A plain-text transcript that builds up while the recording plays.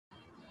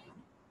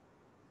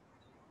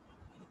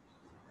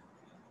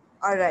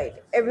All right,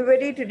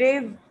 everybody,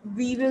 today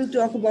we will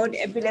talk about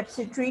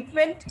epilepsy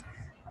treatment.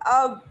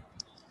 Uh,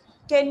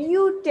 can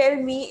you tell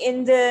me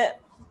in the,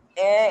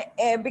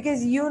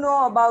 because you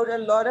know about a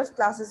lot of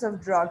classes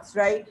of drugs,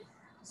 right?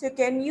 So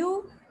can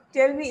you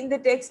tell me in the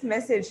text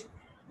message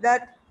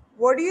that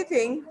what do you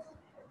think?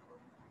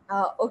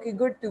 Okay,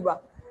 good,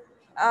 Tuba.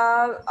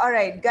 All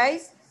right,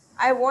 guys,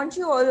 I want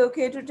you all,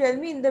 okay, to tell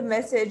me in the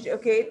message,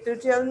 okay, to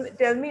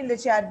tell me in the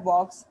chat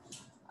box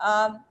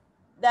um,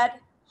 that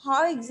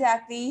how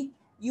exactly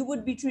you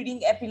would be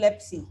treating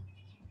epilepsy.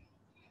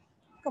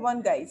 Come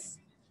on, guys.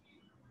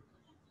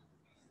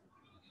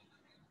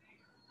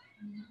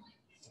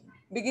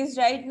 Because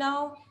right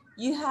now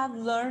you have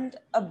learned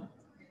a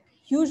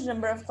huge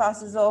number of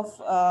classes of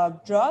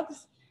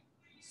drugs.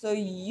 So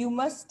you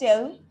must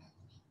tell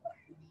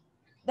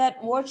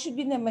that what should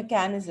be the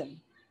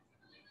mechanism.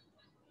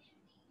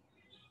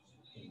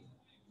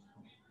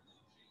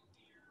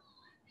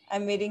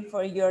 I'm waiting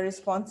for your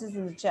responses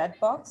in the chat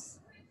box.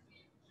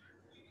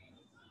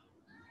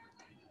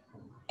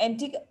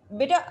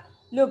 Beta,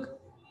 look,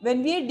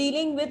 when we are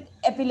dealing with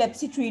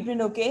epilepsy treatment,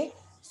 okay,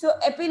 so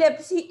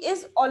epilepsy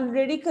is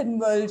already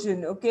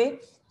convulsion, okay,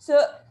 so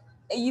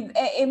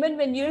Eamon,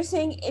 when you're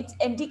saying it's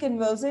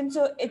anticonvulsant,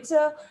 so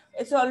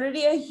it's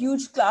already a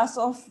huge class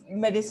of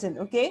medicine,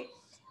 okay.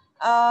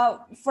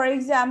 For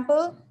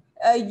example,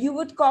 you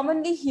would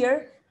commonly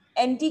hear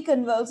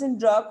anticonvulsant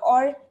drug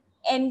or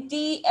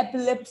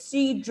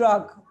anti-epilepsy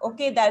drug,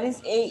 okay, that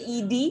is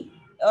AED,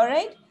 all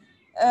right.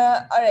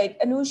 All right,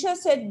 Anusha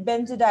said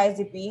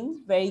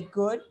benzodiazepines, very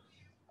good.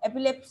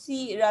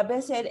 Epilepsy,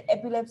 Rabia said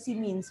epilepsy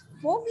means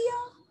phobia,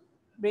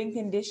 brain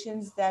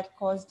conditions that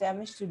cause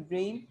damage to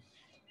brain,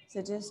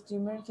 such as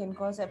tumor can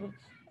cause epilepsy.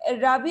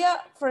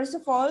 Rabia, first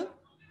of all,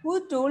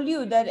 who told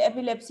you that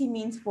epilepsy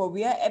means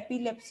phobia?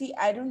 Epilepsy,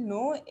 I don't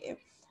know.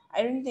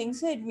 I don't think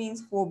so. It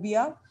means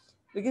phobia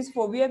because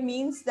phobia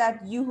means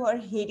that you are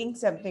hating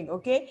something,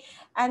 okay?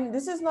 And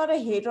this is not a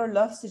hate or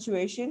love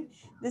situation.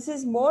 This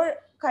is more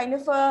kind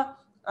of a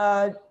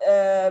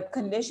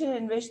condition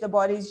in which the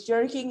body is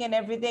jerking and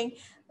everything.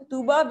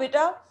 Tuba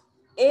beta,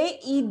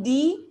 AED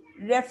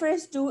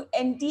refers to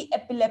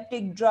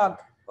anti-epileptic drug,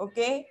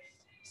 okay?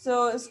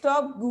 So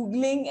stop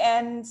Googling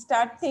and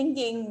start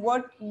thinking,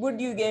 what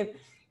would you give?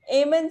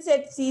 Amen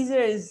said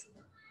Caesars.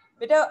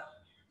 Beta,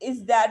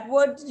 is that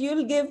what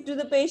you'll give to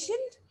the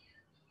patient?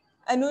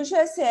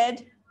 Anusha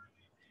said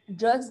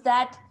drugs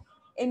that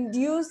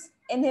induce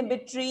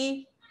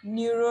inhibitory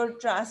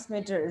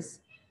neurotransmitters.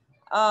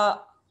 Uh,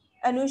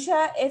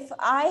 Anusha, if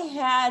I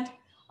had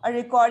a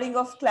recording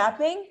of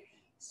clapping,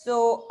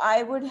 so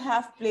I would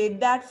have played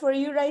that for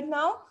you right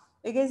now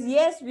because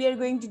yes, we are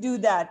going to do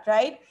that,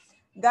 right?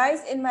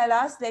 Guys, in my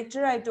last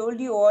lecture, I told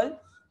you all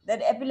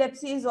that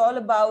epilepsy is all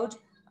about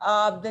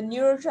the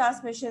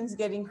neurotransmissions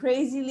getting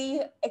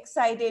crazily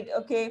excited,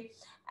 okay?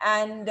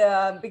 And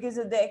because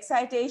of the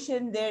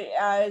excitation, there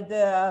are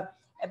the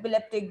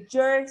epileptic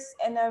jerks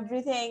and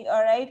everything,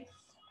 all right?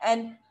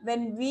 And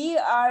when we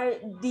are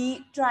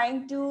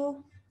trying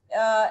to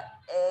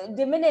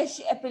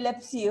diminish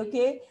epilepsy,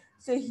 okay,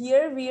 so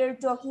here we are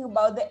talking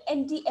about the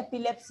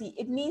anti-epilepsy.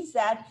 It means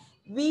that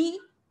we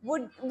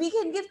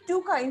can give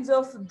two kinds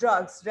of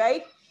drugs,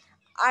 right?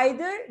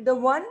 Either the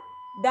one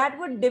that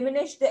would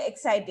diminish the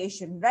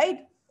excitation, right?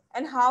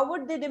 And how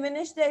would they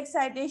diminish the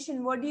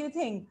excitation? What do you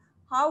think?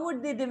 How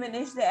would they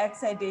diminish the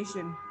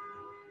excitation?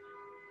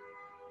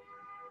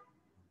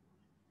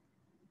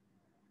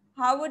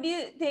 How would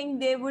you think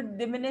they would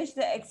diminish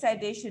the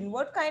excitation?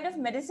 What kind of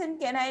medicine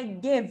can I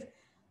give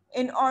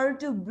in order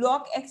to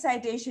block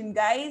excitation,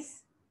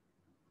 guys?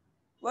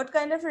 What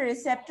kind of a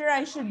receptor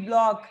I should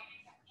block?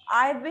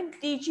 I've been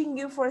teaching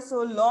you for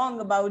so long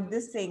about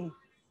this thing.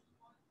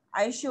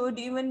 I showed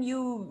even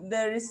you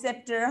the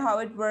receptor, how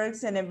it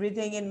works and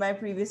everything in my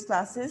previous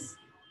classes.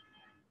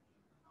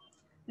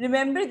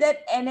 Remember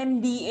that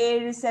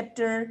NMDA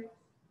receptor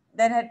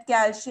that had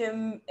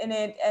calcium in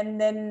it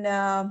and then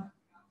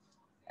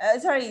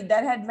sorry,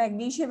 that had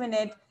magnesium in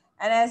it,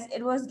 and as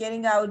it was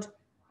getting out,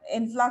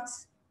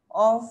 influx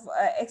of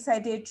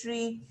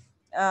excitatory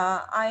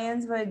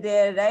ions were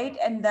there, right?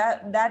 And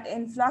that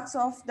influx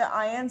of the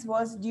ions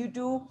was due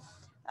to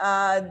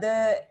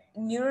the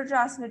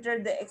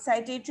neurotransmitter, the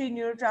excitatory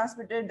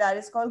neurotransmitter that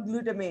is called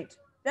glutamate,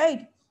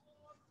 right?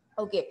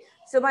 Okay,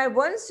 so my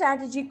one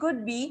strategy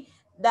could be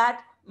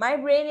that my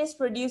brain is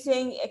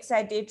producing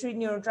excitatory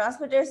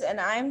neurotransmitters and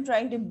I'm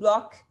trying to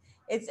block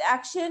its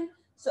action.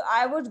 So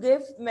I would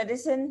give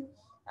medicine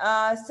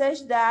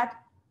such that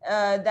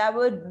that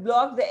would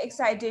block the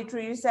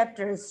excitatory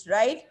receptors,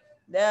 right?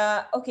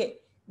 Okay,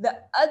 the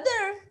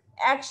other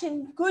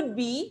action could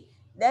be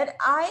that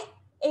I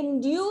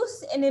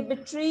induce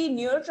inhibitory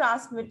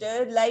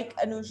neurotransmitter, like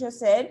Anusha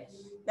said,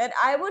 that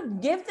I would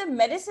give the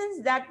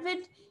medicines that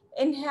would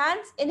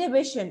enhance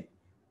inhibition,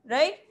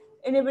 right?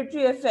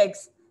 Inhibitory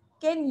effects.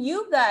 Can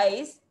you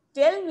guys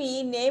tell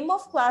me name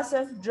of class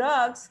of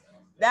drugs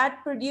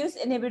that produce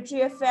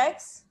inhibitory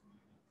effects?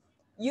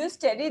 You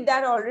studied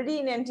that already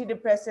in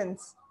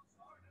antidepressants.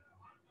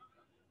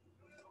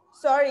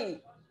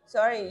 Sorry,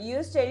 Sorry,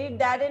 you studied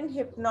that in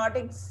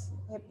hypnotic,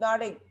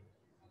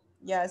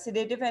 yeah,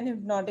 sedative and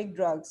hypnotic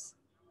drugs.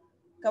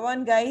 Come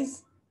on,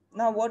 guys.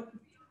 Now, what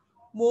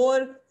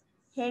more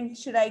hint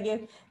should I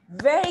give?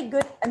 Very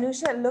good,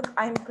 Anusha. Look,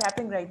 I'm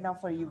clapping right now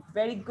for you.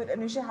 Very good,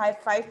 Anusha. High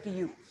five to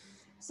you.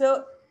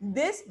 So,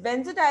 this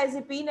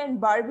benzodiazepine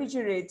and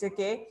barbiturates,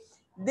 okay,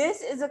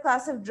 this is a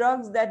class of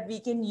drugs that we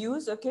can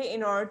use, okay,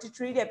 in order to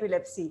treat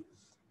epilepsy,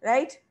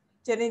 right?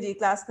 Chale ji,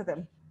 class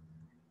khatam.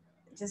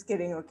 Just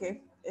kidding,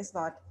 okay? It's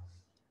not.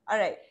 All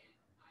right.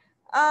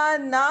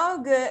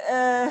 Now,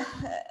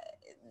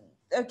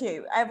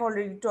 okay, I've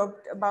already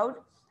talked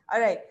about. All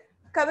right,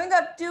 coming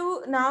up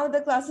to now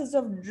the classes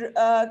of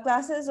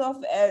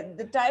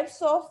the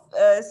types of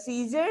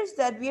seizures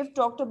that we have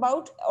talked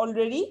about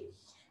already,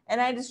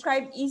 and I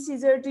described each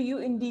seizure to you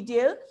in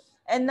detail.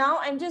 And now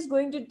I'm just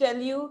going to tell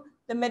you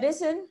the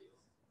medicine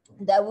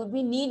that would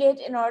be needed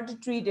in order to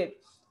treat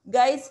it.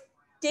 Guys,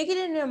 take it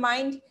in your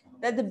mind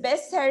that the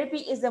best therapy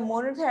is the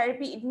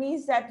monotherapy. It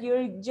means that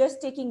you're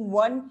just taking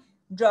one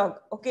drug,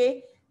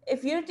 okay?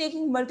 If you're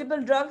taking multiple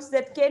drugs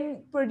that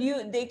can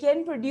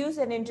produce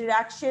an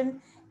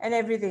interaction and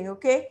everything,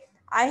 okay?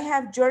 I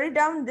have jotted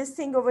down this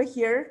thing over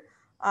here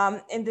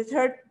in the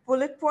third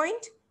bullet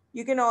point.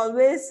 You can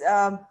always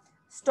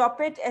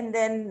stop it and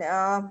then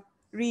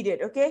read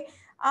it, okay?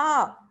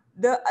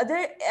 The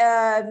other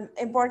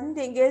important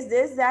thing is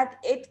this, that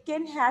it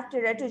can have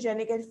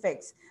teratogenic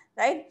effects,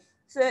 right?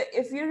 So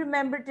if you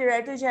remember,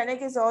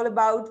 teratogenic is all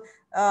about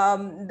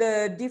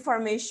the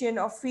deformation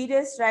of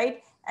fetus,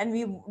 right? And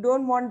we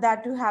don't want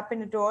that to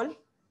happen at all.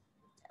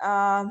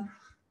 um,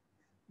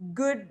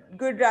 good,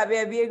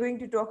 Rabia. We are going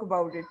to talk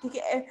about it.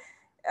 Okay?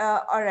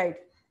 All right.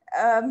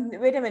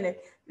 Wait a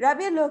minute.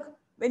 Rabia, look,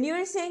 when you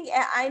were saying,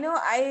 I know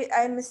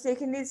I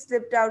mistakenly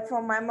slipped out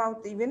from my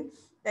mouth even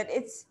that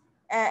it's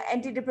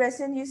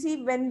antidepressant. You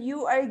see, when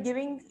you are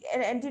giving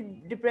an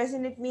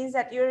antidepressant, it means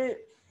that you're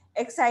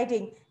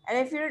exciting. And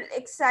if you're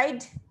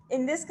excited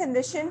in this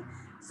condition,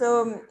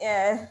 so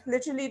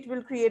literally it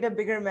will create a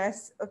bigger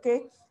mess.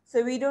 Okay.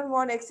 So we don't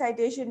want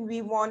excitation,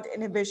 we want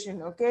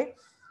inhibition. Okay.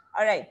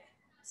 All right.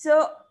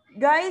 So,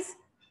 guys,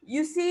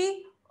 you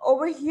see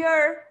over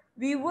here,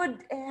 we would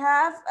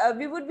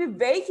be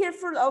very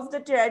careful of the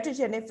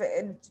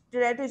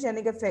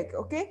teratogenic effect,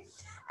 okay?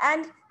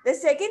 And the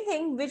second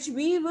thing which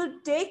we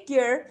would take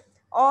care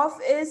of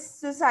is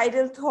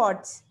suicidal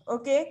thoughts,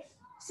 okay?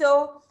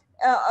 So,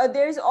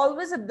 there's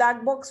always a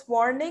black box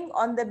warning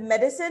on the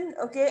medicine,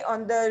 okay,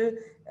 on the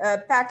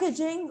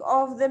packaging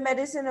of the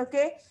medicine,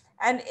 okay?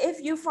 And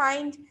if you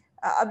find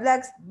a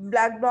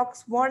black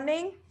box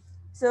warning,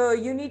 so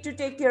you need to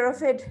take care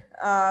of it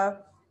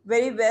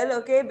very well,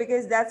 okay,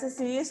 because that's a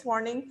serious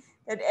warning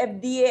that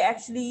FDA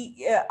actually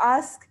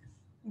ask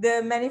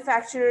the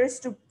manufacturers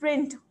to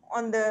print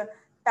on the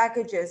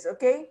packages,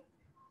 okay.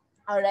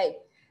 All right.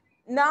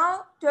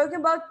 Now, talking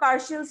about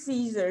partial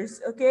seizures,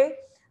 okay?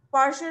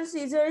 Partial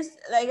seizures,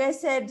 like I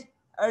said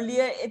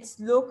earlier, it's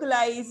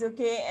localized,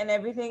 okay, and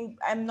everything.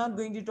 I'm not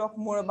going to talk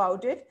more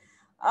about it.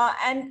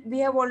 And we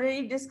have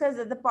already discussed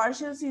that the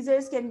partial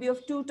seizures can be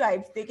of two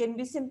types. They can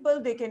be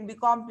simple, they can be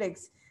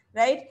complex,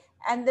 right?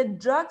 And the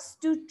drugs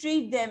to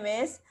treat them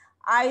is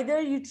either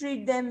you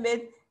treat them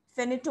with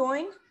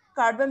phenytoin,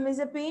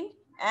 carbamazepine,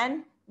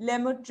 and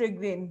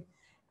lamotrigine,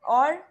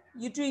 or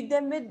you treat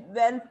them with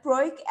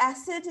valproic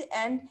acid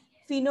and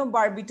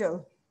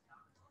phenobarbital.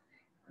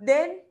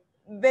 Then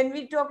when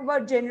we talk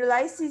about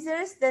generalized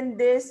seizures, then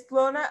there's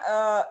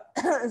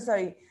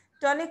sorry,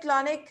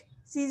 tonic-clonic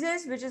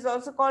seizures, which is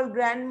also called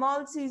grand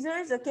mal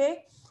seizures,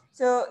 okay?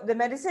 So the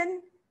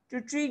medicine to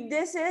treat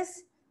this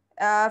is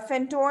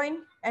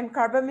phenytoin and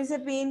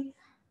carbamazepine,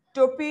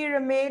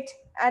 topiramate,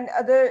 and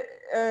other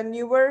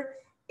newer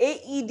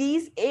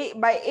AEDs.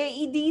 By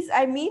AEDs,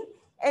 I mean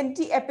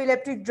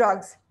anti-epileptic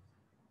drugs.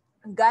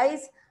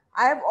 Guys,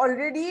 I have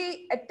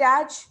already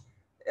attached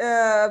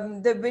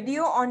the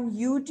video on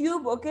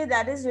YouTube, okay,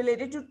 that is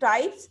related to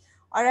types.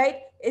 All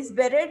right, it's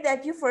better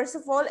that you first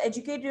of all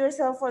educate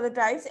yourself for the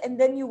types and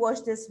then you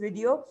watch this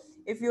video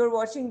if you're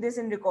watching this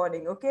in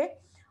recording, okay.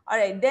 All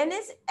right, then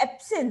is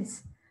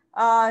absence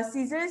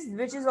seizures,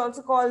 which is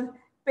also called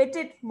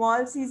petit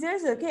mal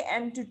seizures, okay.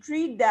 And to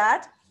treat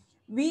that,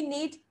 we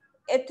need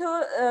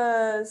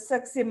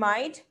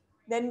ethosuximide.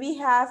 Then we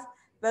have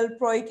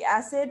valproic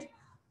acid,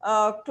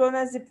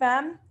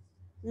 clonazepam,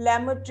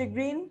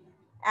 lamotrigine,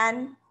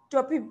 and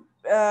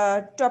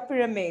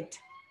topiramate.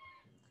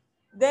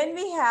 Then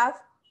we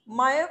have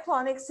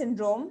myoclonic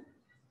syndrome.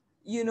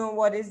 You know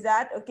what is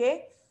that,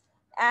 okay?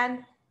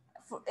 And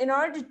in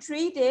order to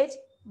treat it,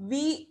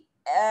 we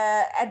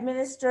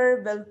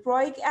administer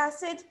valproic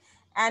acid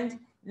and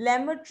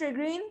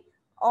lamotrigine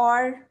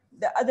or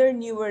the other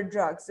newer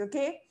drugs,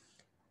 okay?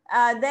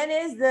 Then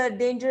is the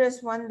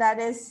dangerous one, that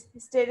is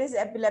status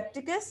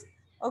epilepticus,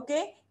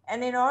 okay.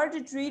 And in order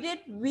to treat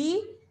it,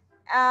 we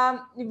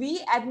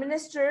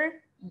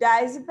administer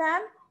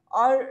diazepam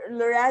or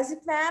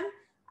lorazepam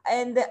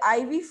in the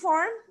IV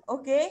form,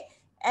 okay.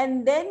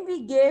 And then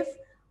we give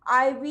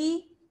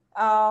IV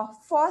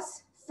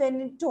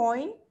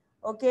phosphenitoin,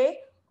 okay,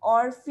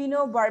 or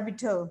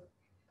phenobarbital.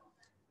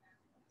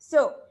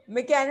 So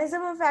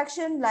mechanism of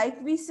action,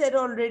 like we said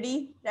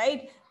already,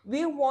 right?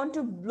 We want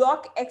to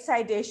block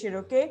excitation,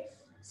 okay?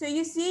 So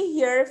you see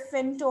here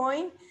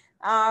phentoin,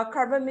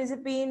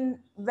 carbamazepine,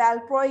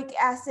 valproic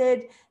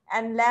acid,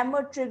 and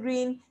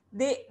lamotrigine,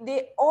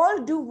 they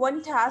all do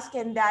one task,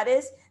 and that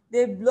is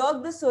they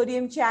block the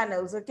sodium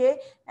channels, okay?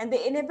 And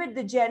they inhibit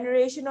the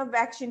generation of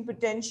action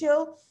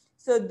potential.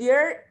 So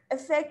their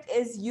effect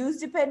is use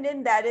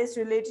dependent, that is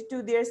related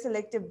to their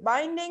selective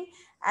binding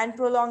and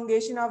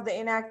prolongation of the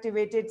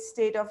inactivated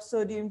state of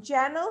sodium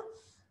channel.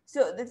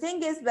 So the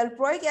thing is,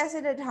 valproic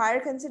acid at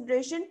higher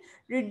concentration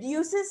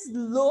reduces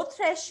low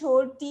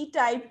threshold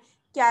T-type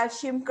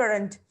calcium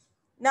current.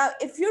 Now,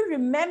 if you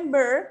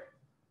remember,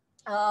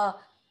 uh,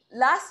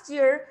 last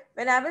year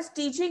when I was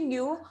teaching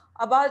you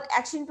about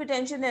action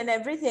potential and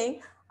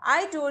everything,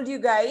 I told you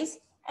guys,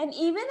 and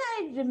even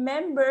I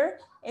remember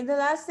in the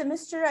last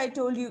semester, I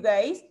told you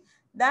guys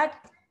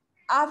that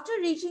after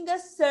reaching a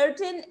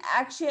certain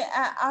action,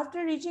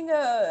 after reaching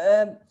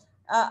a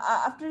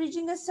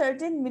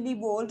certain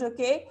millivolt,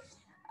 okay,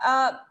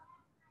 uh,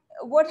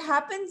 what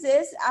happens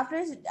is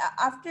after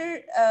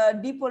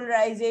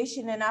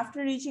depolarization and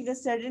after reaching a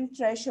certain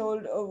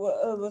threshold,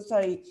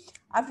 sorry,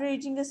 after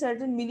reaching a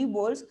certain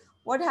millivolts,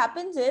 what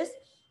happens is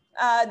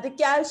the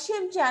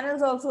calcium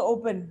channels also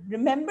open.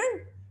 Remember,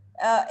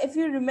 if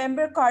you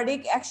remember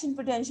cardiac action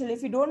potential,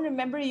 if you don't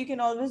remember, you can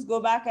always go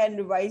back and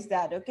revise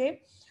that,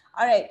 okay?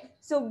 All right,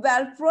 so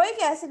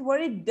valproic acid, what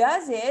it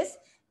does is,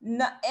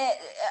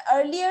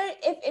 earlier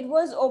if it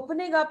was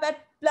opening up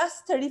at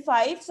plus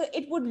 35, so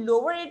it would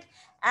lower it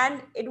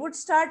and it would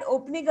start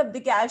opening up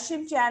the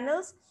calcium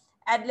channels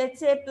at, let's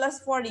say, plus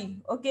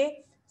 40,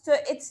 okay? So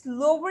it's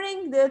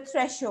lowering the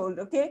threshold,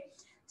 okay?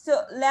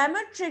 So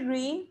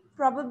lamotrigine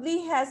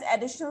probably has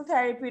additional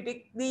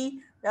therapeutically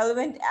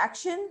relevant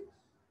action.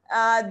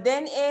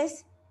 Then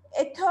is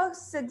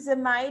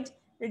ethoxyzamide,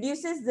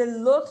 reduces the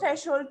low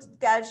threshold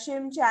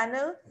calcium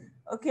channel,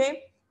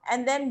 okay?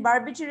 And then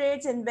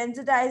barbiturates and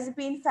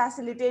benzodiazepine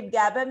facilitate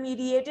GABA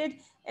mediated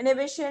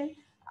inhibition.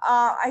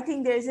 I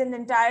think there is an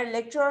entire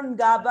lecture on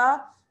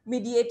GABA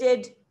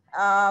mediated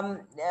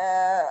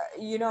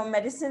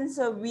medicine.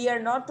 So we are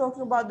not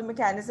talking about the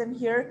mechanism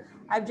here.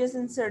 I've just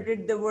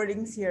inserted the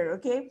wordings here,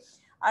 okay?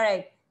 All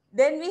right.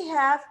 Then we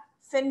have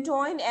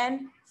phentoin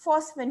and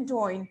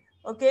fosphentoin,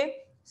 okay?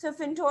 So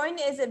phentoin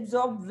is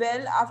absorbed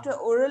well after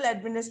oral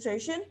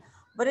administration,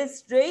 but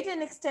its rate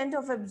and extent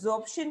of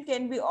absorption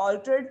can be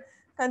altered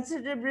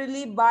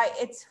considerably by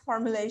its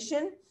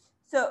formulation.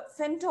 So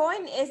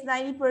phentoin is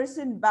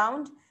 90%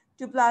 bound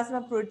to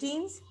plasma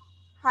proteins.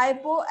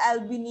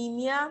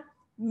 Hypoalbuminemia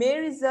may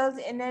result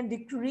in a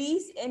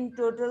decrease in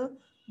total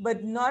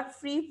but not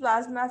free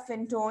plasma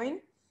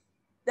phentoin.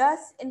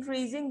 Thus,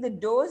 increasing the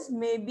dose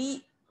may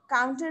be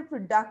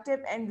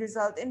counterproductive and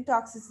result in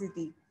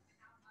toxicity.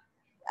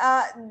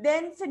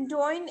 Then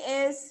phentoin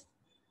is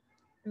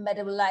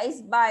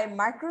metabolized by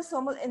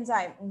microsomal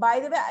enzyme. By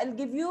the way, I'll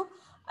give you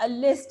a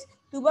list.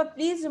 Tuba,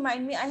 please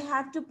remind me. I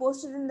have to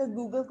post it in the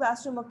Google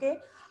Classroom, okay?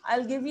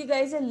 I'll give you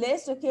guys a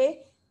list,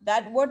 okay?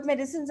 That what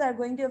medicines are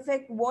going to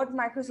affect what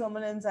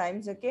microsomal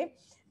enzymes, okay?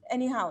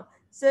 Anyhow,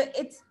 so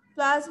its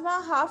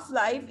plasma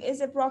half-life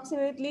is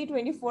approximately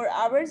 24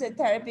 hours at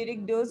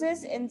therapeutic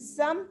doses. In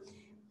some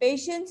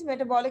patients,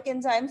 metabolic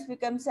enzymes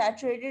become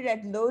saturated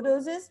at low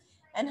doses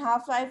and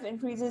half-life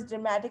increases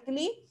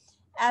dramatically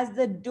as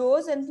the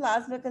dose and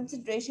plasma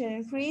concentration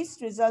increase,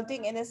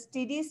 resulting in a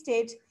steady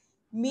state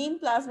mean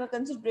plasma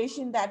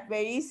concentration that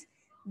varies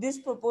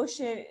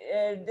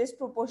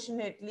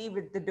disproportionately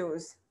with the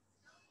dose.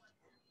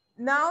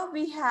 Now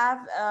we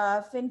have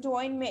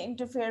phentoin may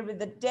interfere with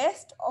the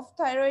test of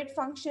thyroid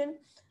function.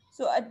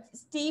 So a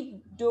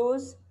steep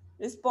dose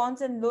response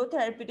and low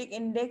therapeutic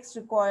index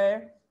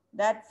require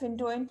that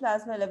phentoin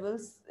plasma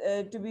levels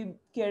to be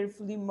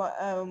carefully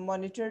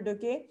monitored,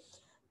 okay?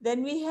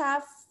 Then we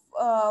have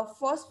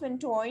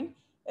fosphentoin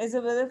is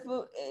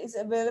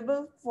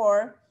available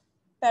for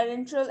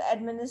parenteral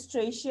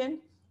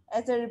administration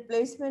as a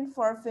replacement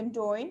for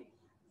phentoin.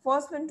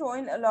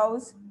 Fosphentoin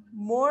allows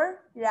more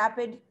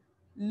rapid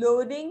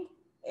loading,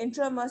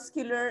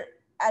 intramuscular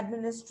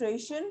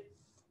administration,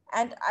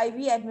 and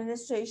IV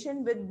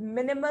administration with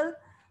minimal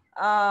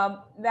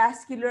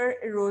vascular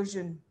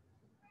erosion.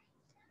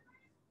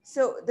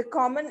 So the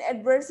common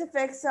adverse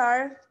effects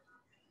are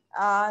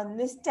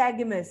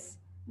nystagmus.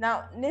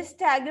 Now,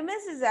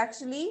 nystagmus is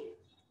actually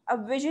a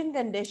vision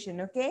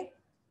condition, okay?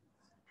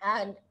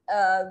 And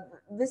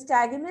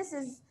nystagmus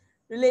is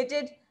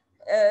related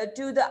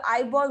to the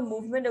eyeball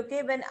movement,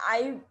 okay? When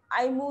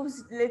eye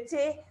moves, let's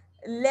say,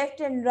 left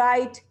and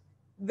right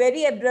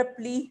very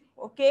abruptly,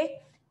 okay?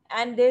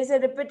 And there's a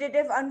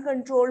repetitive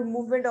uncontrolled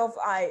movement of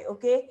eye,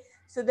 okay?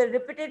 So the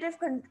repetitive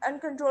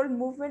uncontrolled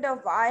movement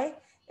of eye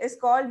is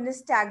called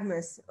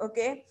nystagmus,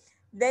 okay?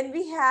 Then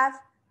we have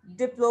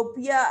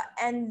diplopia,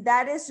 and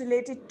that is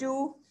related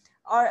to,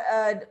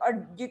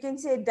 or you can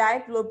say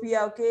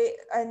diplopia, okay?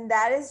 And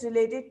that is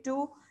related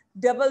to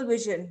double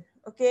vision,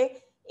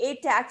 okay?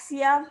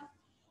 Ataxia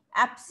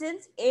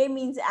Absence, A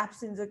means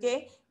absence,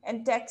 okay?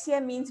 And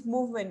taxia means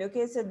movement,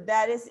 okay? So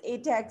that is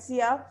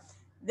ataxia.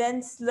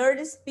 Then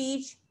slurred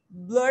speech,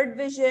 blurred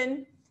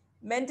vision,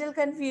 mental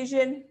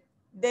confusion.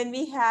 Then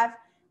we have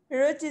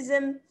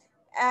erotism.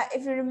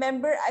 If you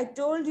remember, I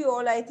told you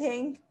all, I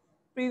think,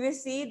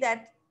 previously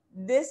that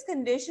this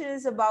condition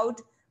is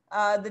about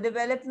the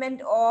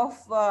development of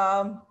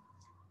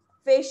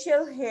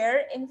facial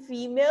hair in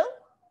female,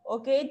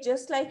 okay,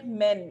 just like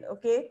men,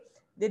 okay,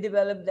 they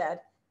develop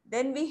that.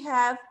 Then we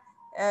have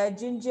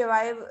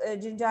gingival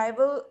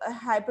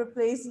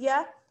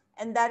hyperplasia,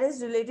 and that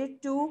is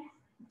related to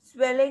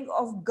swelling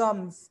of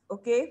gums,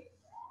 okay.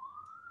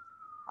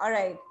 All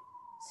right.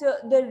 So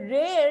the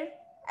rare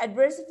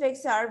adverse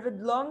effects are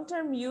with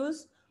long-term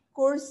use,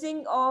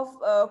 coarsening of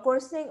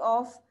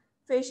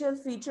facial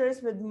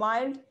features with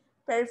mild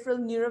peripheral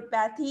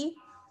neuropathy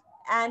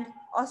and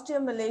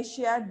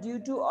osteomalacia due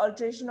to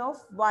alteration of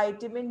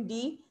vitamin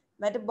D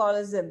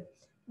metabolism.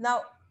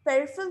 Now,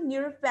 peripheral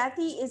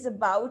neuropathy is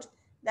about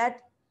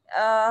that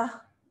uh,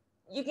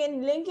 you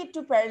can link it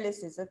to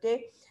paralysis,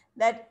 okay,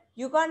 that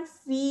you can't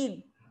feel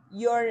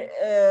your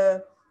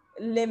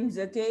limbs,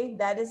 okay,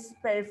 that is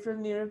peripheral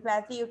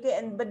neuropathy, okay,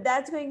 and but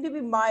that's going to be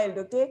mild,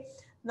 okay,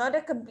 not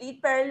a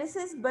complete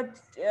paralysis, but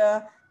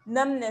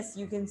numbness,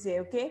 you can say,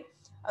 okay.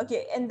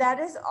 Okay, and that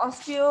is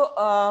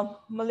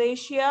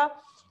osteomalacia,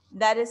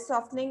 that is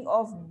softening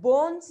of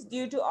bones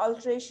due to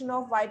alteration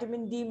of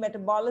vitamin D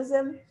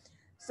metabolism.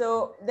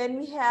 So then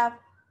we have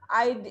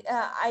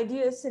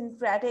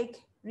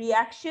idiosyncratic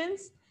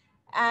reactions,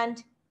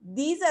 and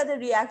these are the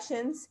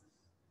reactions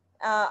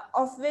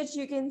of which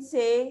you can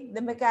say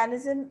the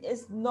mechanism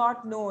is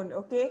not known,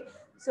 okay.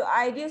 So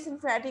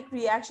idiosyncratic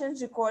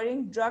reactions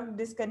requiring drug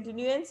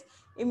discontinuance,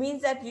 it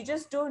means that you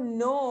just don't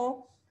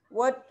know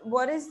what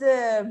is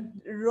the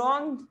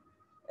wrong,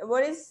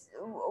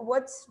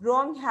 what's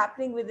wrong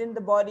happening within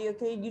the body,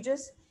 okay. You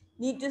just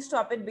need to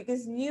stop it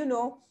because you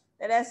know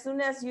that as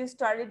soon as you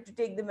started to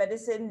take the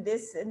medicine,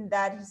 this and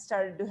that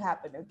started to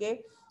happen,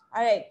 okay.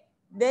 All right.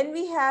 Then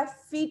we have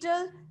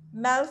fetal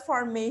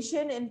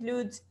malformation,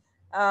 includes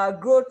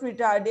growth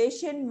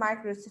retardation,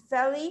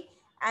 microcephaly,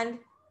 and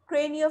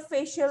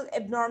craniofacial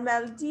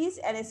abnormalities,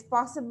 and is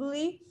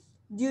possibly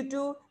due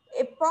to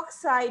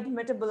epoxide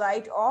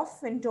metabolite of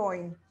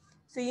phentoin.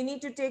 So you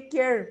need to take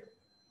care,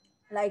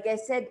 like I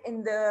said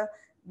in the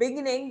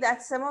beginning,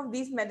 that some of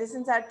these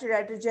medicines are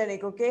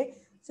teratogenic, okay?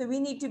 So we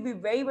need to be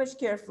very much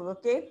careful,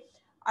 okay?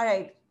 All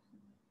right.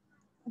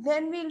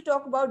 Then we'll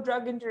talk about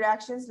drug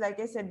interactions. Like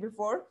I said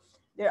before,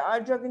 there are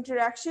drug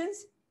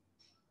interactions.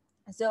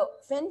 So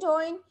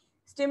phentoin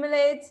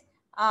stimulates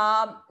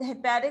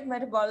hepatic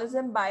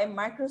metabolism by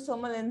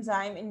microsomal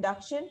enzyme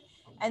induction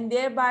and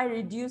thereby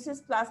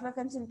reduces plasma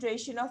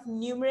concentration of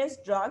numerous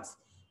drugs,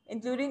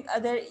 including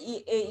other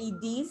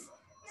AEDs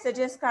such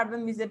as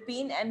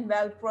carbamazepine and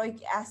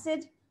valproic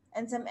acid,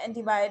 and some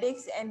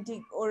antibiotics,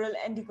 oral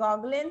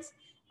anticoagulants,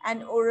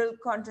 and oral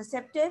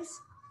contraceptives.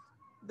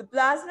 The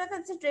plasma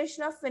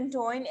concentration of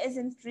phentoin is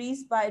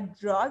increased by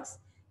drugs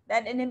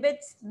that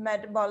inhibits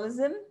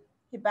metabolism,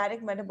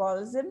 hepatic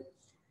metabolism.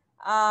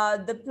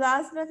 The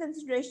plasma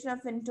concentration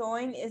of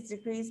phentoin is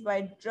decreased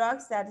by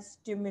drugs that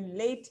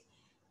stimulate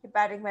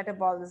hepatic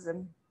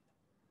metabolism.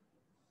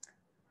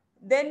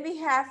 Then we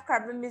have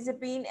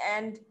carbamazepine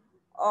and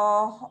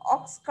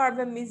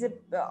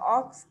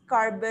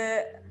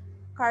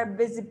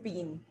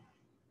oxcarbazepine.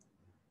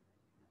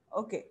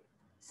 Okay,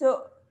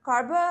 so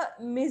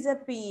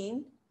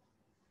carbamazepine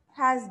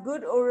has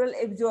good oral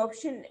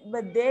absorption,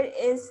 but there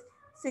is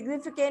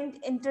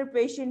significant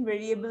interpatient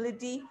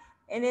variability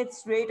in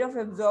its rate of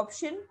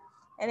absorption.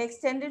 An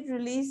extended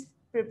release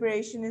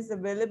preparation is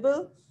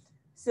available.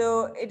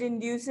 So it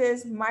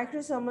induces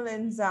microsomal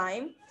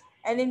enzyme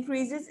and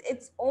increases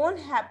its own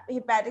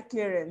hepatic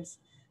clearance,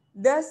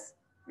 thus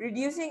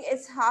reducing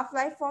its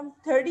half-life from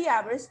 30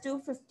 hours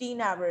to 15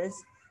 hours.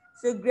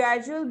 So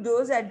gradual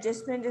dose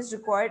adjustment is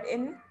required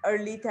in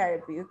early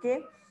therapy,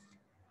 okay?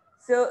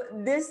 So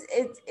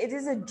it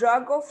is a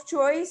drug of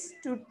choice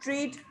to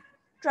treat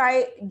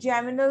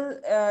trigeminal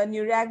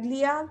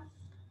neuralgia.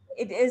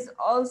 It is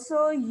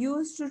also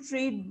used to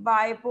treat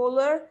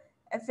bipolar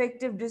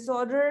affective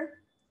disorder.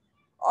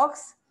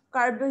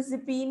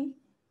 Oxcarbazepine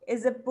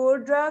is a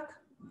prodrug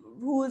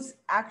whose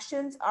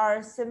actions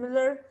are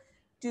similar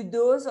to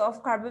those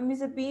of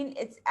carbamazepine.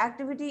 Its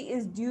activity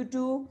is due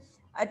to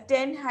a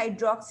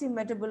 10-hydroxy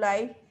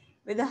metabolite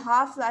with a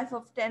half-life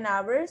of 10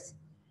 hours.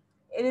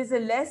 It is a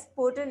less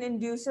potent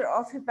inducer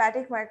of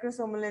hepatic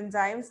microsomal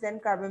enzymes than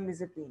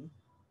carbamazepine.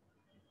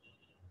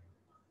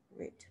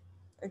 Wait,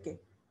 okay,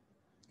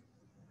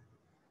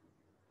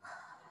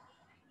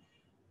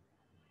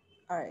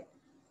 all right.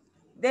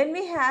 Then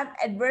we have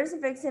adverse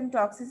effects and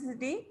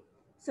toxicity.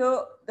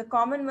 So the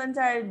common ones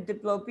are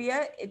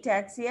diplopia,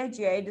 ataxia,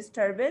 GI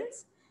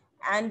disturbance,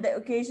 and the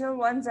occasional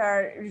ones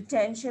are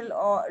retention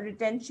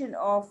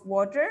of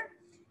water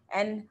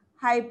and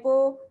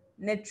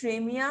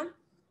hyponatremia,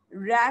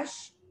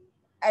 rash,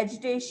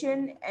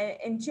 agitation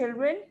in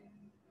children.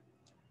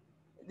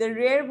 The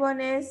rare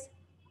one is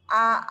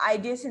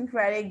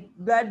idiosyncratic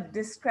blood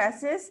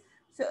distresses.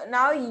 So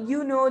now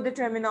you know the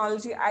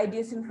terminology.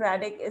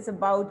 Idiosyncratic is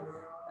about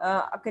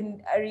a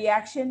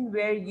reaction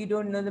where you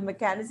don't know the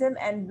mechanism,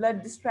 and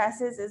blood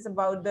distresses is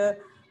about the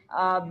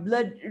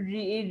blood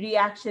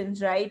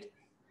reactions, right?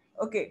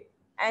 Okay,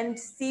 and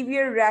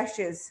severe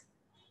rashes.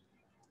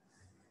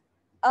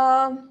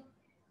 Um,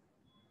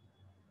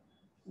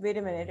 Wait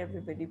a minute,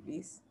 everybody,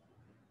 please.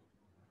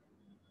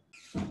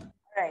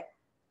 Right.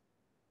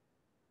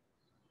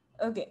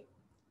 Okay.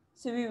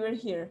 So we were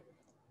here.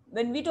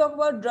 When we talk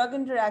about drug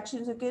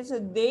interactions, okay, so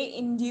they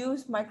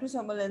induce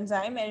microsomal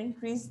enzyme and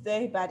increase the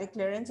hepatic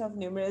clearance of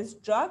numerous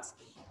drugs,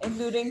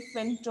 including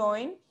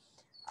phentoin,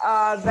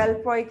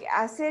 valproic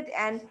acid,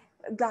 and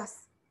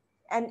glass,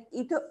 and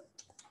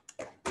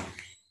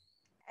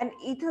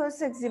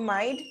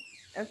ethosuximide.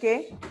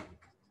 Okay,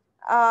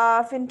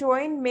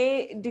 phentoin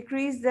may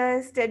decrease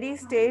the steady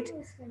state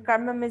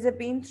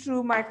carbamazepine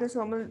through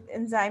microsomal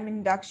enzyme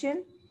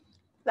induction.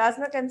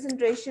 Plasma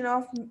concentration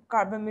of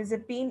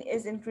carbamazepine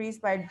is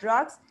increased by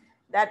drugs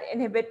that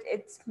inhibit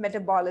its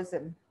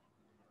metabolism.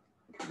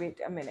 Wait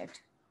a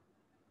minute.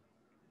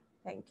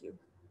 Thank you.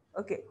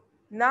 Okay.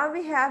 Now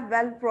we have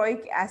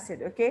valproic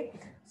acid. Okay.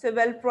 So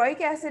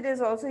valproic acid is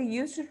also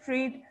used to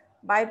treat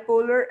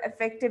bipolar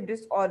affective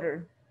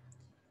disorder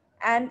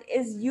and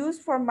is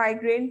used for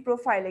migraine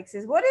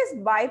prophylaxis. What is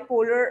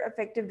bipolar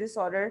affective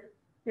disorder?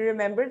 You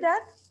remember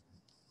that?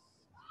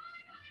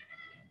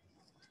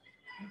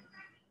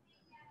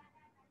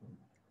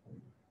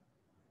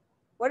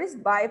 What is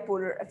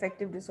bipolar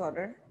affective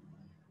disorder?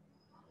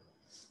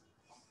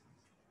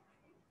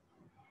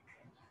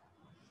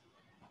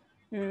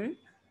 Hmm.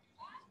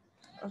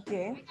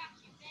 Okay.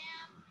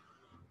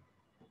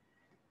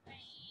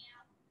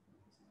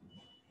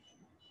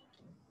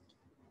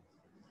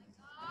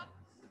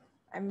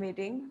 I'm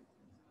waiting.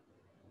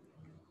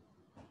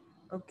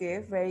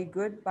 Okay, very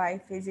good.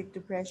 Biphasic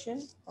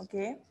depression.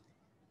 Okay.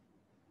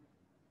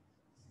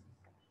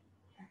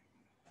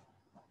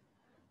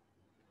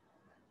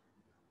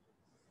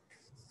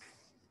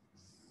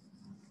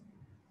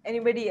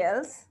 Anybody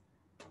else?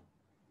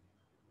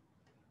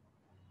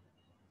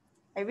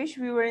 I wish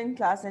we were in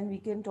class and we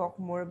can talk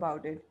more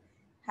about it.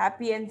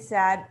 Happy and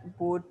sad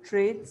both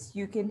traits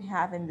you can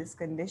have in this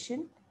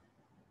condition.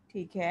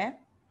 ठीक है.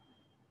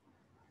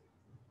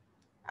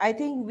 I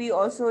think we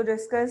also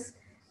discussed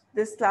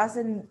this class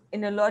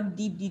in a lot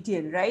deep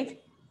detail,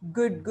 right?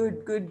 Good,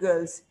 good, good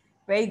girls.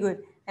 Very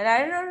good. And I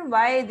don't know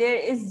why there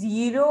is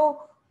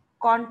zero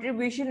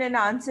contribution and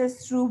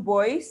answers through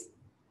boys.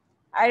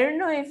 I don't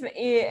know if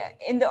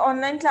in the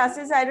online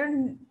classes, I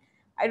don't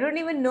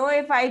even know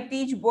if I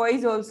teach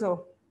boys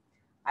also.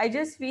 I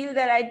just feel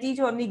that I teach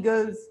only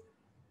girls.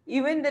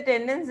 Even the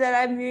attendance that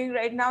I'm viewing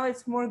right now,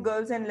 it's more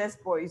girls and less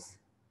boys.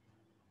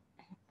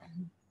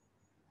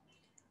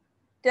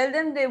 Tell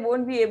them they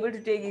won't be able to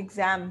take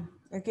exam,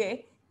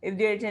 okay, if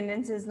their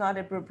attendance is not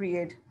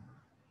appropriate.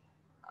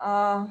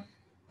 Uh,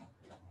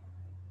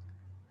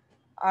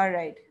 all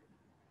right,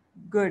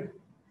 good.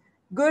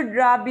 Good,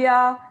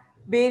 Rabia,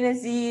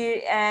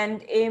 Benazir,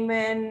 and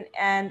Amen,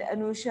 and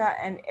Anusha,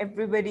 and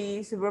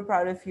everybody. Super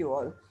proud of you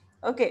all.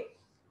 Okay,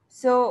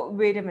 so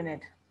wait a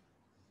minute.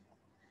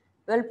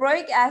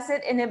 Valproic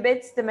acid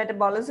inhibits the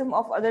metabolism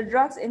of other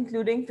drugs,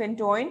 including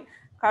phentoin,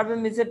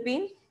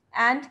 carbamazepine,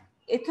 and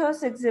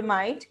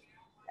ethosuximide.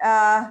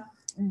 Uh,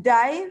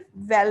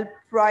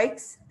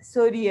 Divalproic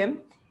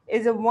sodium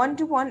is a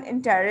one-to-one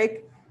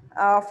enteric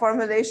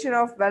formulation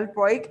of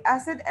valproic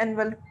acid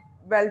and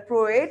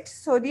valproate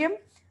sodium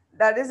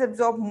that is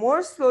absorbed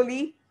more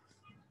slowly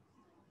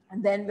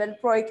than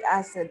valproic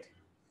acid.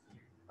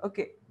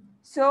 Okay,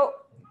 so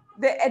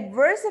the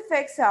adverse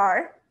effects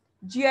are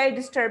GI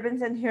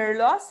disturbance and hair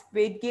loss,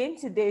 weight gain,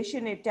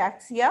 sedation,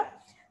 ataxia,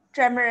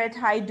 tremor at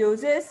high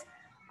doses,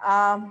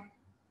 um,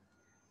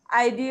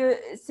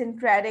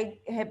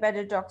 idiosyncratic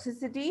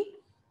hepatotoxicity,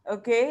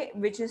 okay,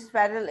 which is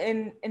fatal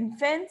in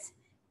infants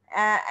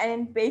and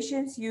in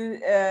patients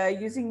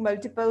using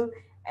multiple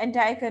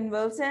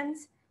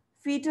anticonvulsants,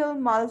 fetal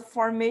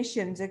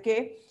malformations,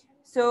 okay.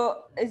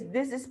 So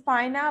this is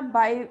spina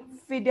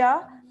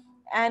bifida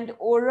and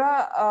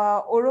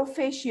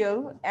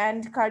orofacial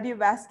and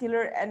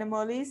cardiovascular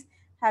anomalies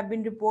have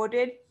been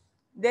reported.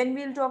 Then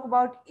we'll talk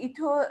about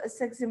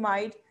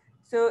ethosuximide.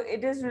 So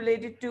it is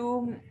related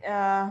to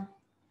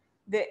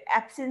the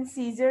absent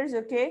seizures,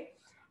 okay,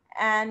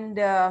 and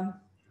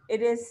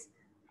it is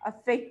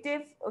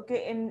effective,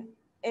 okay,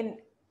 in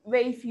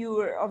very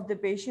fewer of the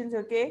patients,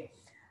 okay.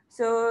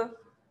 So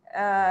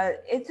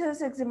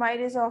ethosuximide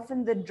is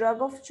often the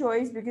drug of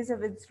choice because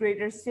of its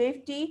greater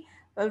safety.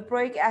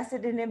 Valproic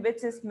acid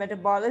inhibits its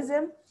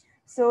metabolism.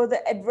 So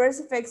the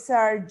adverse effects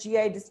are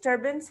GI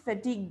disturbance,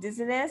 fatigue,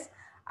 dizziness,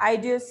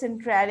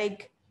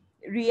 idiosyncratic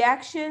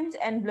reactions,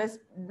 and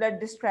blood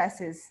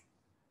distresses.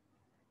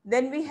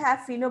 Then we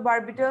have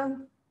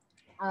phenobarbital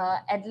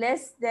at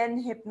less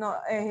than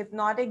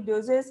hypnotic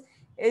doses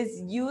is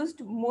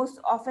used most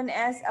often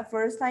as a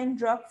first-line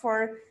drug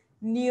for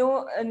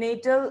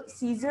neonatal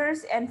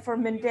seizures, and for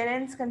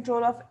maintenance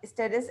control of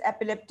status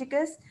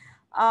epilepticus.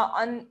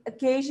 On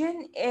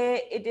occasion,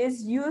 it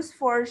is used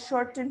for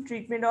short-term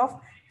treatment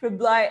of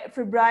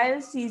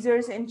febrile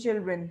seizures in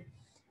children.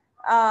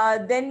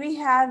 Then we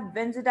have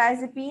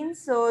benzodiazepines.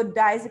 So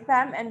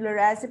diazepam and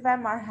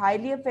lorazepam are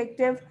highly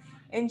effective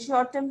in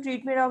short-term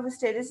treatment of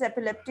status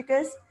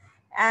epilepticus,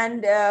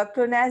 and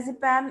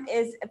clonazepam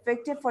is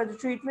effective for the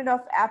treatment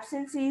of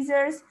absent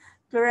seizures.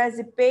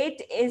 Clorazepate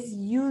is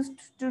used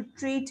to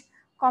treat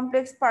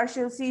complex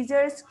partial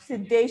seizures.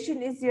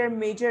 Sedation is their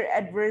major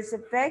adverse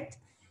effect.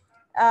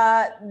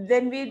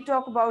 Then we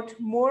talk about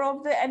more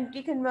of the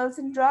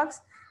anticonvulsant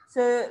drugs.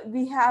 So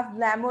we have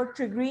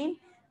lamotrigine,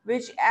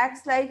 which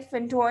acts like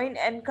phenytoin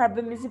and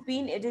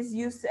carbamazepine. It is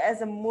used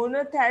as a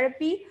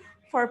monotherapy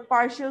for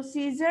partial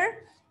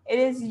seizure. It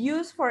is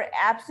used for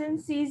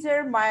absent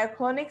seizure,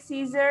 myoclonic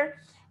seizure,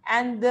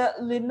 and the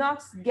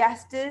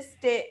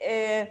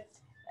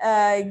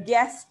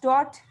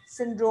Lennox-Gastaut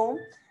syndrome.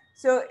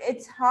 So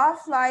its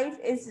half-life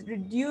is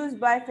reduced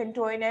by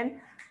phenytoin and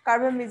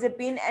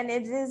carbamazepine, and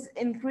it is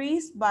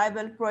increased by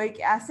valproic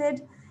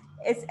acid.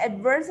 Its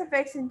adverse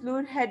effects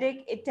include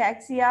headache,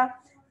 ataxia,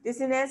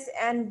 dizziness,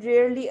 and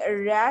rarely a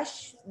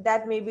rash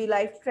that may be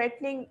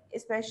life-threatening,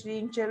 especially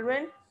in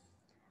children.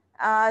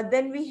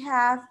 Then we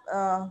have,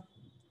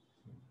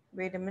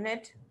 wait a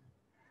minute.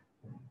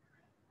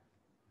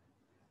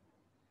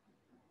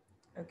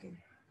 Okay.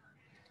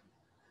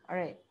 All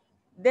right.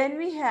 Then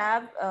we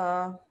have,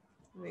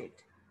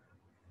 wait.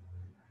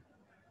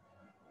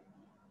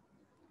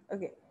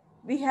 Okay,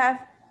 we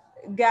have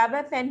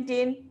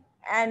gabapentin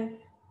and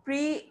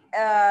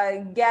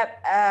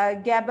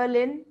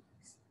gabalin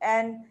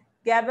and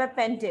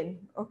gabapentin.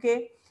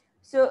 Okay,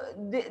 so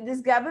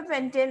this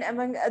gabapentin,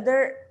 among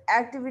other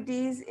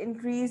activities,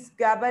 increase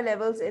GABA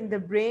levels in the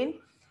brain.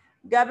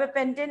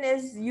 Gabapentin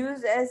is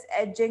used as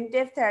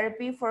adjunctive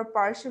therapy for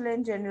partial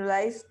and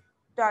generalized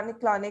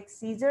tonic-clonic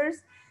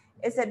seizures.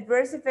 Its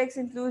adverse effects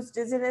include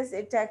dizziness,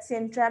 ataxia,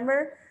 and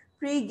tremor.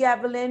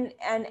 Pregabalin,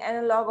 an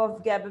analog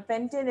of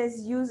gabapentin,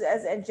 is used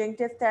as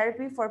adjunctive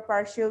therapy for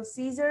partial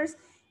seizures.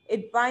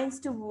 It binds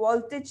to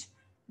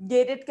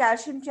voltage-gated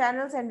calcium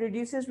channels and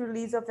reduces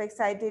release of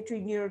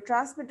excitatory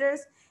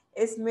neurotransmitters.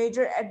 Its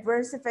major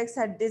adverse effects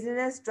are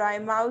dizziness, dry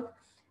mouth,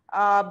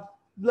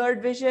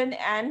 blurred vision,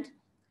 and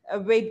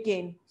weight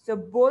gain. So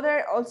both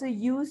are also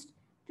used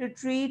to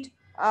treat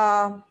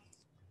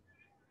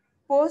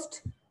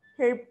post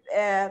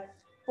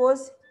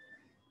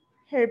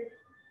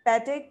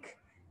herpetic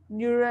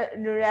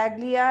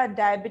neuralgia,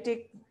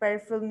 diabetic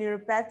peripheral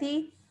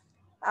neuropathy.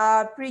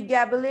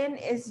 Pregabalin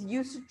is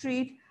used to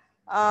treat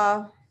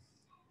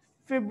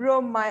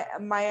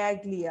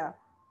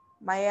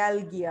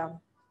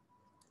myalgia.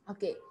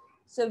 Okay,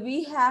 so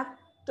we have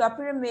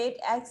topiramate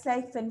acts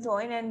like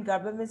phenytoin and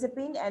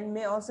carbamazepine and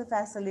may also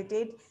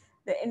facilitate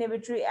the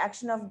inhibitory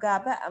action of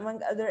GABA,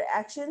 among other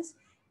actions.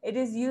 It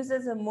is used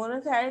as a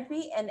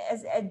monotherapy and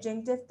as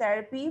adjunctive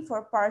therapy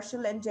for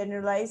partial and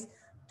generalized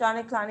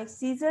tonic-clonic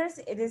seizures.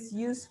 It is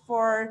used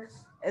for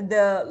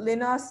the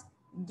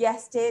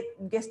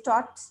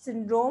Lennox-Gastaut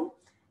syndrome.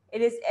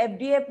 It is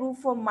FDA approved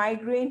for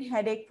migraine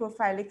headache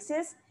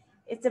prophylaxis.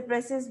 It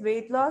suppresses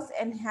weight loss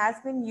and has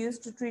been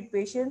used to treat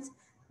patients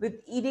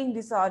with eating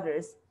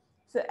disorders.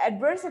 So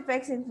adverse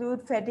effects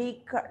include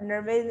fatigue,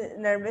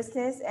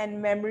 nervousness,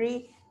 and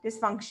memory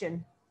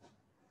dysfunction.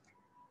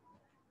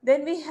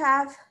 Then we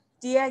have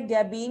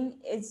tiagabine.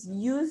 It's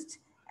used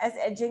as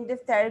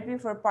adjunctive therapy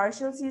for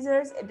partial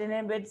seizures. It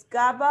inhibits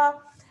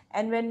GABA.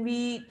 And when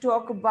we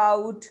talk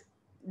about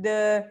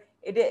okay,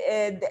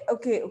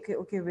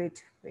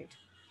 wait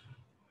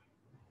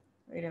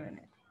a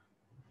minute.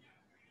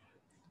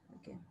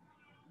 Okay.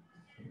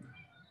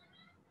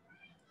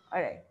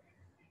 All right.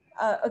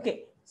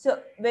 Okay, so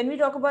when we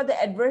talk about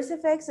the adverse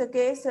effects,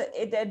 okay, so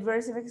the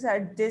adverse effects are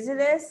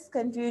dizziness,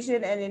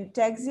 confusion, and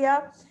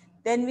ataxia.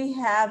 Then we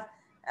have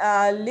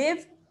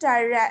live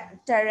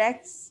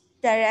tyracity,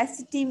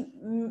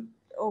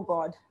 oh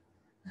God.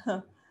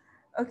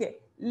 Okay,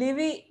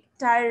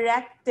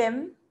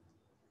 levetiracetam.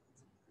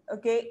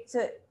 Okay,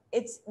 so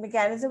its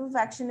mechanism of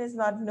action is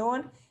not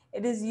known.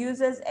 It is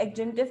used as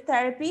adjunctive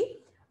therapy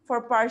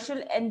for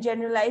partial and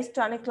generalized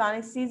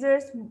tonic-clonic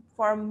seizures,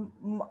 for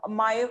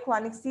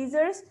myoclonic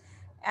seizures,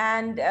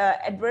 and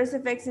adverse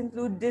effects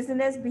include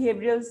dizziness,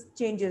 behavioral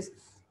changes.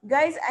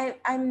 Guys, I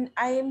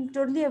am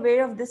totally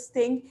aware of this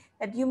thing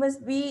that you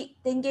must be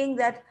thinking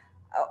that,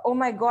 oh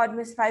my God,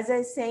 Miss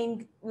Faiza is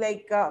saying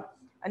like a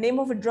name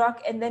of a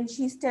drug, and then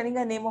she's telling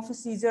a name of a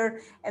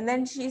seizure, and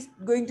then she's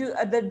going to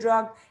other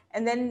drug,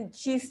 and then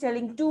she's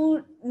telling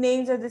two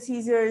names of the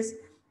seizures.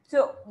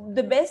 So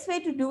the best way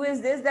to do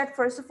is this, that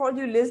first of all,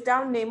 you list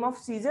down name of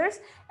seizures,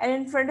 and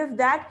in front of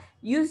that,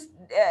 use,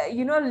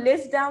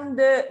 list down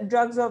the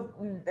drugs of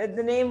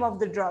the name of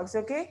the drugs,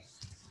 okay?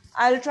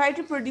 I'll try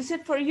to produce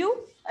it for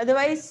you.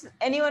 Otherwise,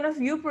 any one of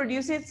you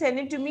produce it, send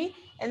it to me,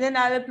 and then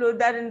I'll upload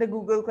that in the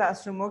Google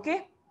Classroom,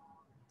 okay?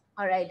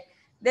 All right.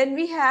 Then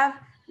we have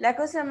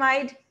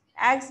lacosamide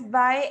acts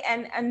by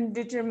an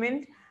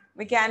undetermined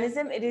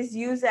Mechanism, it is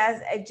used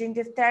as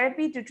adjunctive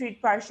therapy to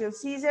treat partial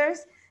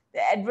seizures.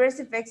 The adverse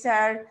effects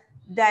are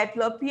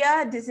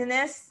diplopia,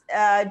 dizziness,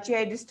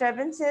 GI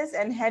disturbances,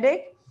 and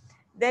headache.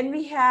 Then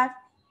we have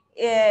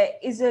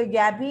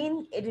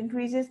isogabine. It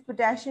increases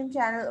potassium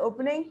channel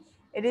opening.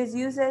 It is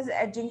used as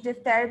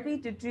adjunctive therapy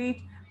to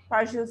treat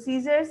partial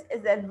seizures.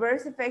 Its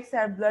adverse effects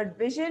are blurred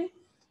vision,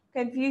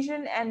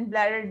 confusion, and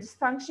bladder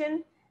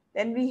dysfunction.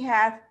 Then we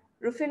have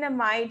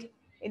rufinamide.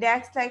 It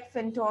acts like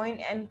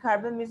phentoin and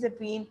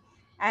carbamazepine,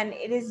 and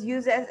it is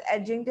used as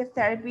adjunctive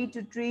therapy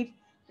to treat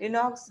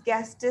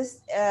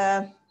Lennox-Gastaut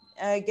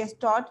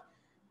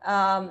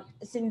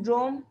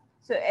syndrome.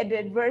 So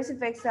adverse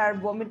effects are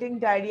vomiting,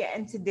 diarrhea,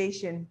 and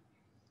sedation.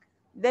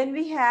 Then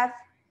we have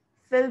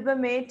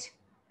filbamate.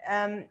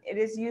 It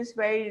is used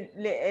very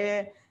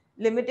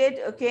limited,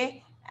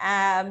 okay,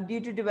 due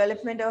to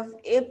development of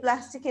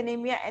aplastic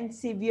anemia and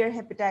severe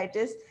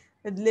hepatitis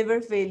with liver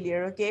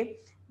failure, okay.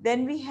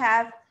 Then we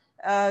have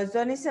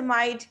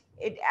zonisamide.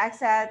 It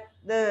acts at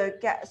the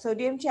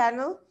sodium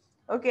channel,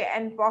 okay,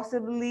 and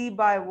possibly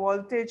by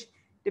voltage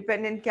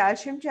dependent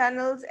calcium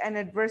channels, and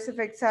adverse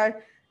effects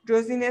are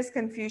drowsiness,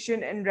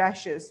 confusion, and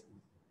rashes.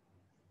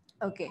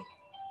 Okay,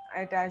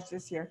 I attached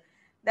this here.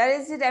 That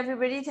is it,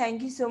 everybody.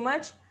 Thank you so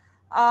much.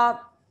 Uh,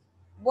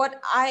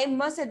 what I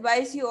must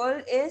advise you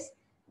all is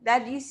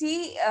that you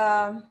see,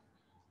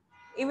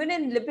 even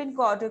in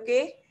Lippincott,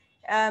 okay,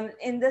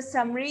 in the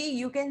summary,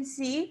 you can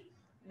see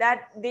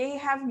that they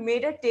have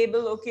made a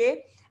table,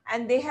 okay,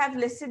 and they have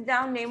listed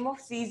down name of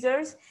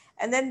Caesars,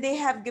 and then they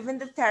have given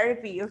the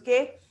therapy,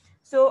 okay.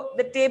 So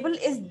the table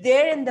is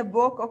there in the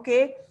book,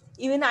 okay.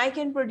 Even I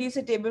can produce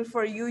a table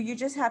for you. You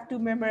just have to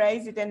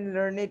memorize it and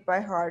learn it by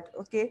heart,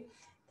 okay.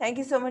 Thank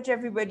you so much,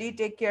 everybody.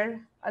 Take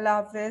care.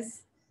 Allah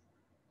Hafiz.